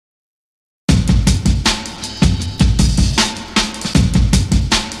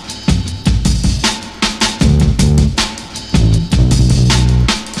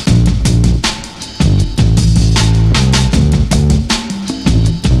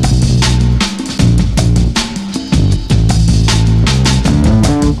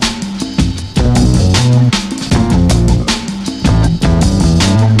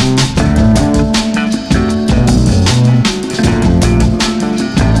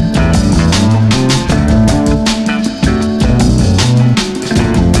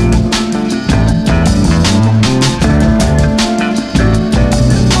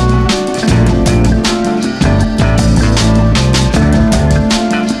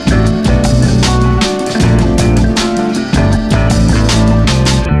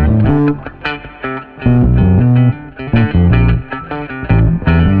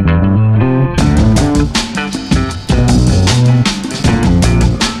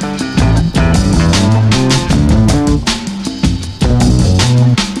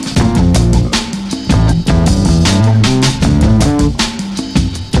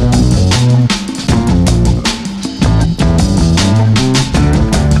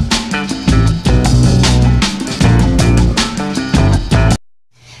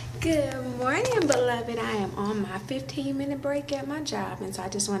15-minute break at my job, and so I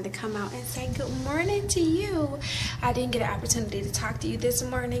just wanted to come out and say good morning to you. I didn't get an opportunity to talk to you this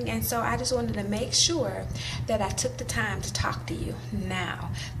morning, and so I just wanted to make sure that I took the time to talk to you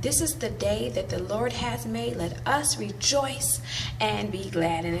now. This is the day that the Lord has made. Let us rejoice and be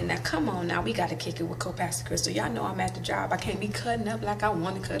glad in it. Now, come on now. We got to kick it with CoPastor Chrystal. Y'all know I'm at the job. I can't be cutting up like I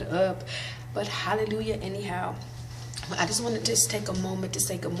want to cut up, but hallelujah anyhow. I just want to take a moment to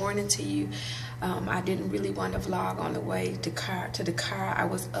say good morning to you. I didn't really want to vlog on the way to the car. I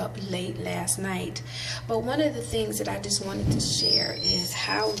was up late last night. But one of the things that I just wanted to share is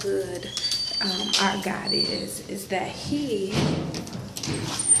how good our God is that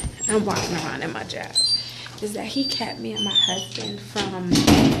I'm walking around in my job, is that he kept me and my husband from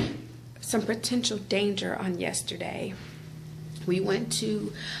some potential danger on yesterday. We went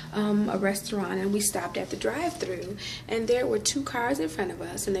to a restaurant and we stopped at the drive-thru, and there were 2 cars in front of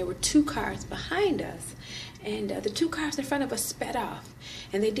us and there were 2 cars behind us, and the 2 cars in front of us sped off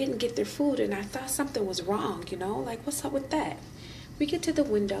and they didn't get their food, and I thought something was wrong, you know, like what's up with that? We get to the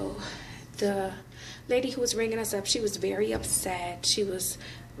window. The lady who was ringing us up, she was very upset. She was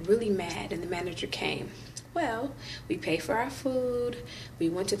really mad, and the manager came. Well, we paid for our food. We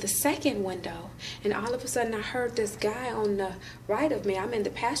went to the second window, and all of a sudden I heard this guy on the right of me, I'm in the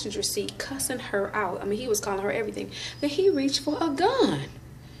passenger seat, cussing her out. I mean, he was calling her everything. Then he reached for a gun.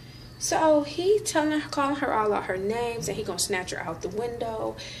 So he calling her all out her names, and he gonna snatch her out the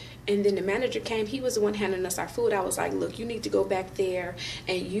window. And then the manager came. He was the one handing us our food. I was like, look, you need to go back there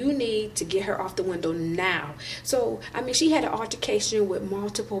and you need to get her off the window now. So, I mean, she had an altercation with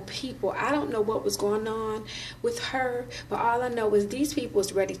multiple people. I don't know what was going on with her, but all I know is these people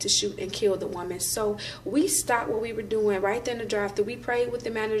was ready to shoot and kill the woman. So we stopped what we were doing right there in the drive-thru. We prayed with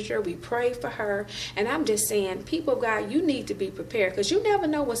the manager. We prayed for her. And I'm just saying, people of God, you need to be prepared, because you never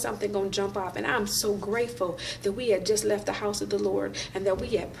know when something going to jump off. And I'm so grateful that we had just left the house of the Lord and that we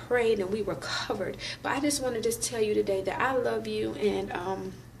had prayed and we were covered. But I just want to tell you today that I love you, and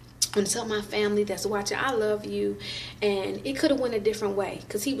and tell my family that's watching, I love you. And it could have went a different way,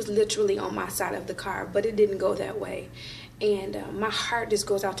 because he was literally on my side of the car, but it didn't go that way. And my heart just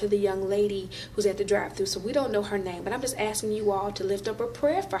goes out to the young lady who's at the drive-thru. So we don't know her name, but I'm just asking you all to lift up a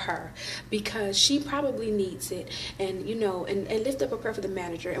prayer for her, because she probably needs it. And you know, and lift up a prayer for the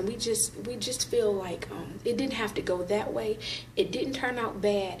manager. And we just feel like it didn't have to go that way. It didn't turn out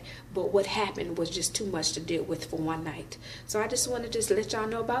bad, but what happened was just too much to deal with for one night. So I just want to let y'all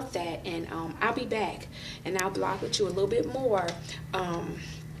know about that. And I'll be back and I'll vlog with you a little bit more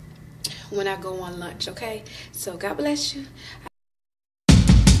when I go on lunch, okay? So God bless you.